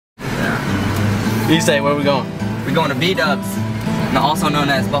You say, where we going? We're going to B-Dubs, also known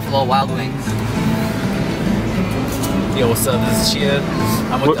as Buffalo Wild Wings. Yo, what's up? This is Chia.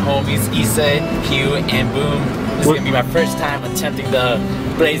 I'm with the homies Issei, Q, and Boom. This is gonna be my first time attempting the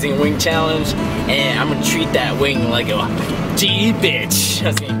Blazing Wing Challenge, and I'm gonna treat that wing like a G bitch.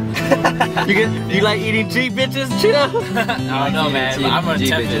 You like eating G bitches, Chia? I don't know, man. I'm gonna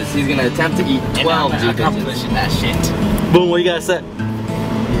attempt it. He's gonna attempt to eat 12 G bitches. Accomplishing that shit. Boom, what you gotta say?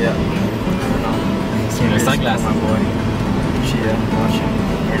 Yeah. Sunglasses. My boy. Chia, watching.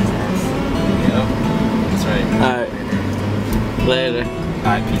 Yep. That's right. Alright. Later.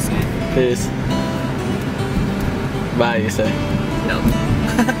 Alright, peace, man. Peace. Bye, you say. No.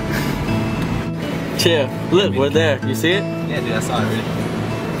 Chia, look, we're there. You see it? Yeah, dude, I saw it already.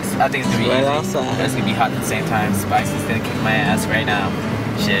 I think it's gonna be right easy. outside. But it's gonna be hot at the same time. Spicy's gonna kick my ass right now.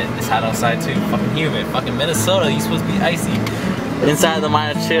 Shit, it's hot outside too. Fucking humid. Fucking Minnesota, you supposed to be icy. Inside the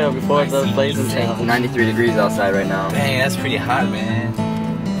minor chill before the Blazin challenge. 93 degrees outside right now. Dang, that's pretty hot, man.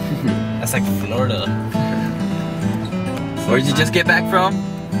 That's like Florida. Where did you just get back from?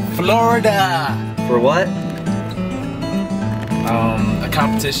 Florida! For what? A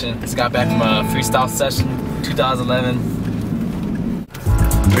competition. Just got back from a freestyle session, 2011.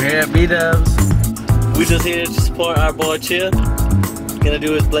 We're here at B-Dubs. We just here to support our boy Chia. Gonna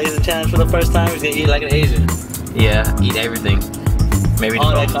do his Blazin challenge for the first time. He's gonna eat like an Asian. Yeah, eat everything. Maybe the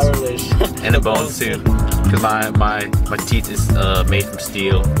bones. Cartilage. And the bones too. Cause my teeth is made from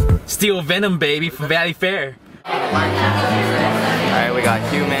steel. Steel venom, baby, from Valley Fair. Alright, we got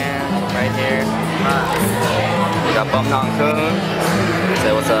Q-Man right here. We got Bum Kong Coon.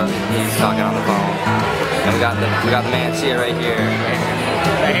 Say what's up. He's talking on the phone. And we got the man Chia right here.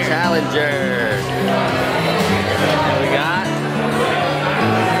 Challenger. And we got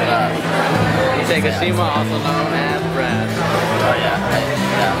Takashima, also known as Brad. Oh yeah.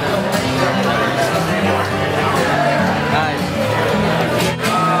 Nice.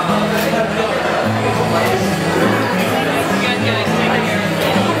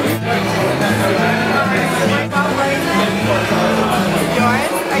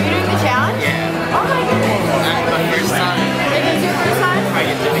 Yours? Are you doing the challenge? Yeah. Oh my goodness. That's my first time. It is your first time? I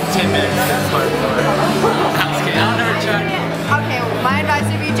get to be 10 minutes. That's my I'm just kidding. I'll never try. Okay, well, my advice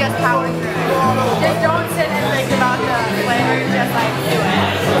would be just power through it. Just don't sit and think about the flavor, just like do it.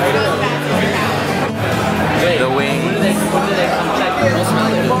 It goes fast as you can. The wings. When do they come check? I'll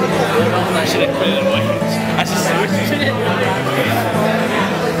smell it. I should have put it away. I just switched it. I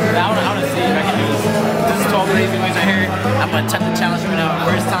want to see if I can do this. This is 12 Blazing Wings right here. I'm going to attempt the challenge right now.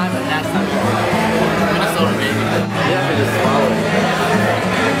 First time, but last time. Minnesota, baby. You have to just swallow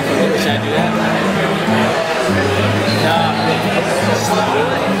it. Should I do that? Just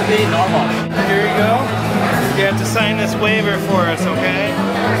be normal. Here you go. You have to sign this waiver for us, okay?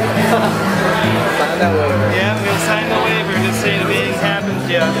 Sign that waiver. Yeah, I'm gonna sign the waiver to say if anything happens,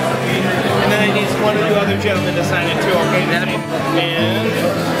 yeah. And then I need one or two other gentlemen to sign it too, okay? And you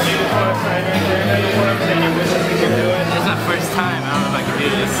just want to sign right there. I just want to say your witness you can do it. This is my first time. I don't know if I can do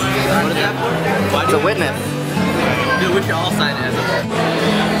this. What is that for? It's a witness. Dude, we should all sign it as a...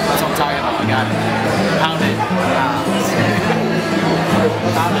 That's what I'm talking about. I got it. Pound it.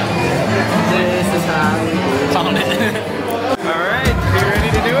 Pound it. This is how we do it. Pound it. Alright, are you ready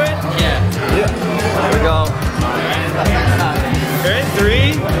to do it? Yeah. Here we go. Alright,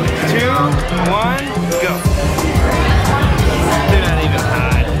 3, 2, 1, go. They're not even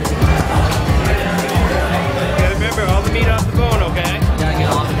hot. You gotta remember, all the meat off the bone, okay? Gotta get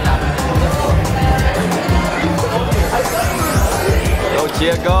all the top. Go,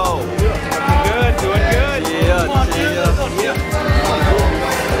 Chia, go. Good, doing good. Chia. What do you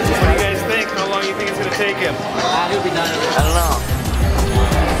guys think? How long do you think it's gonna take him? He'll be done. I don't know.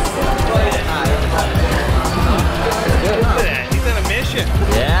 Look at that, he's on a mission.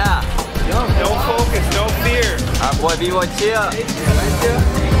 Yeah. No focus, no fear. Our boy Bboy Chia.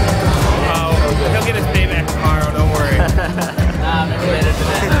 Oh, he'll get his payback tomorrow, don't worry. Nah, maybe later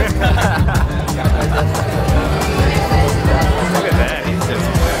today. Look at that,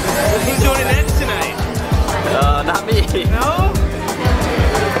 who's doing it next tonight? Not me. No?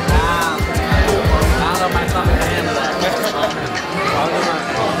 I don't know if my stomach can handle that.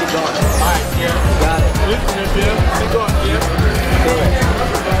 Keep going. Alright, here. Got it. Keep going, Jim. Do it.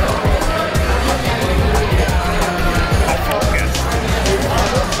 Focus.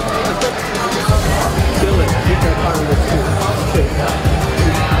 Kill it. Keep that part of the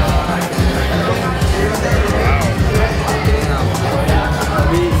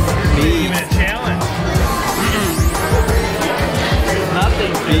Even a challenge.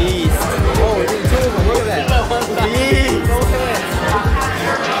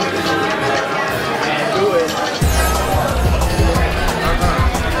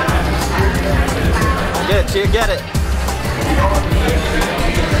 get it.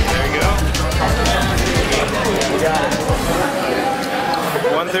 There you go. We got it.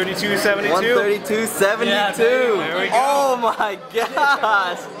 132.72. 132.72. Yeah, there we go. Oh my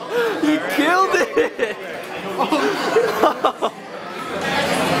gosh! He killed it!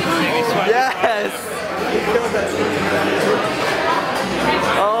 Yes!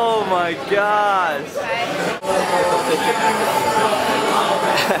 Oh my gosh!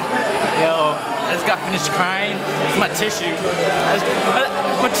 Yo, I just got finished crying. It's my tissue.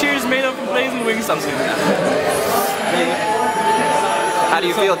 My tears made up from Blazin wings. I'm just kidding. How do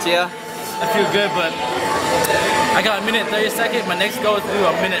you feel, Chia? I feel good, but I got a minute 30 seconds. My next goal is to do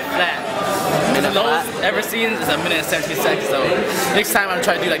a minute flat. And the lowest ever seen is a minute and 17 seconds. So next time I'm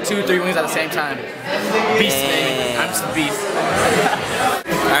trying to do like 2 or 3 wings at the same time. Beast, baby. I'm just a beast.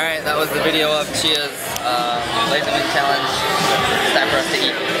 Alright, that was the video of Chia's Blazin Wing Challenge. It's time for us to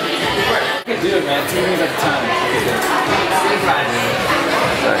eat. I can do it, man. 2 wings at a time.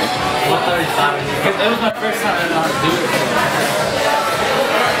 Sorry. 135. Because it was my first time I know how to do it.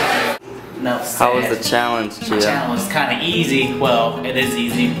 No, How was the challenge, Chia? The challenge is kind of easy. Well, it is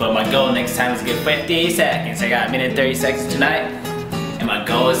easy, but my goal next time is to get 58 seconds. I got a minute and 30 seconds tonight, and my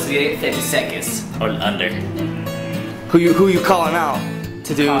goal is to get 50 seconds or under. Who you calling out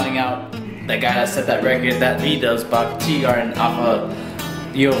to do? Calling out the guy that set that record, that Bboy Chia garden off of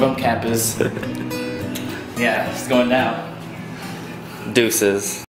U of M campus. Yeah, it's going down. Deuces.